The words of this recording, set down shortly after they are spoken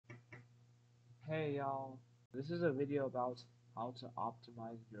Hey y'all, this is a video about how to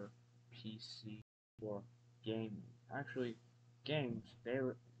optimize your PC for gaming. Actually, games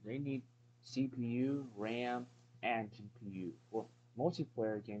they need CPU, RAM, and GPU. For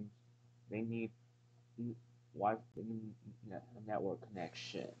multiplayer games, they need they need a network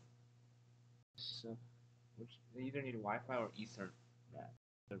connection. So, they either need Wi-Fi or Ethernet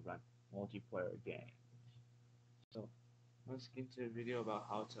to run multiplayer games. So, let's get into a video about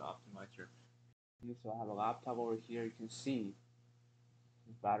how to optimize your. So I have a laptop over here. You can see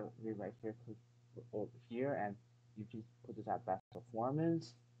this battery right here, click over here, and you can put this at best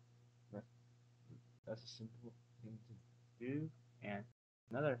performance. That's a simple thing to do. And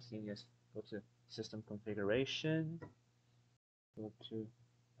another thing is go to system configuration, go to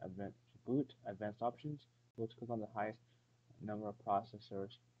advanced options, go to click on the highest number of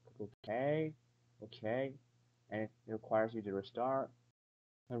processors, click OK, OK, and it requires you to restart.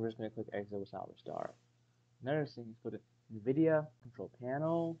 I'm just going to click exit without restart. Another thing is go to NVIDIA control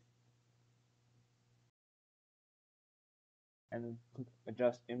panel and then click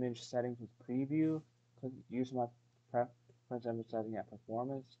adjust image settings with preview. Click use my preference image setting at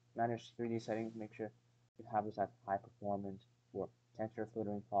performance. Manage 3D settings. Make sure you have this at high performance for texture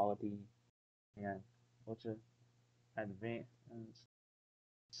filtering quality. And go to advanced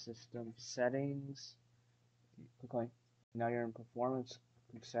system settings. Click on now you're in performance.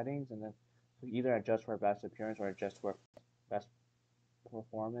 Click settings and then either adjust for best appearance or adjust for best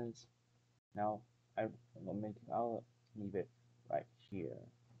performance. Now I'll leave it right here.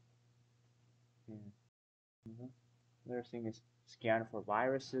 And another thing is scan for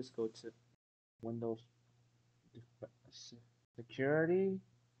viruses. Go to Windows Security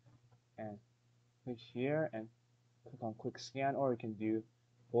and click here and click on Quick Scan, or you can do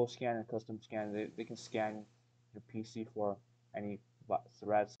full scan and custom scan. They can scan your PC for any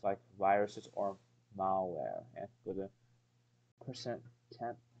threats like viruses or malware. And go to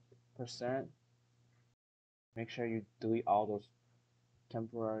 %10%. Make sure you delete all those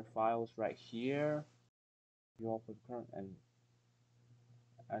temporary files right here. You all put current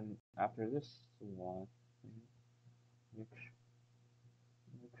and after this one, make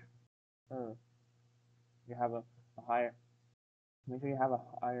sure you have a higher. Make sure you have a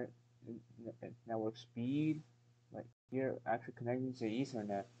higher network speed. Like here, actually connecting to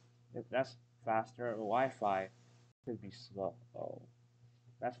Ethernet, if that's faster, Wi-Fi could be slow. Oh,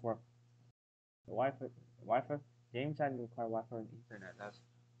 that's for the Wi-Fi. Wi-Fi games that require Wi-Fi and Ethernet. That's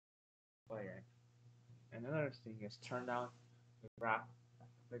player. And another thing is turn down the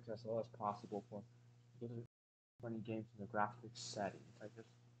graphics as low as possible for running games in the graphics settings. I just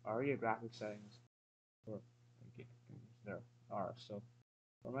already graphics settings for games there are. So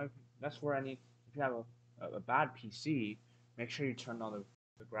for my that's for any if you have a bad PC, make sure you turn on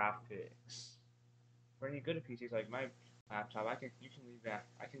the graphics. For any good PCs like my laptop, I can leave that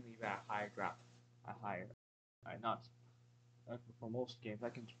higher. I not for most games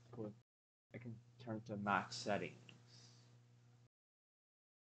I can turn to max settings.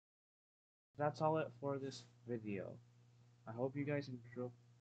 That's all it for this video. I hope you guys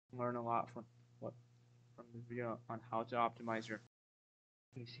learn a lot from the video on how to optimize your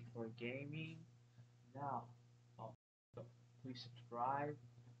PC for gaming. Now, so please subscribe.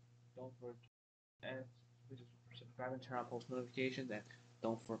 Don't forget please subscribe and turn on post notifications, and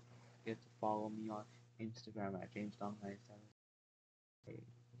don't forget to follow me on Instagram at JamesDong978.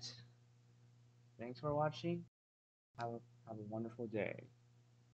 Thanks for watching. Have a wonderful day.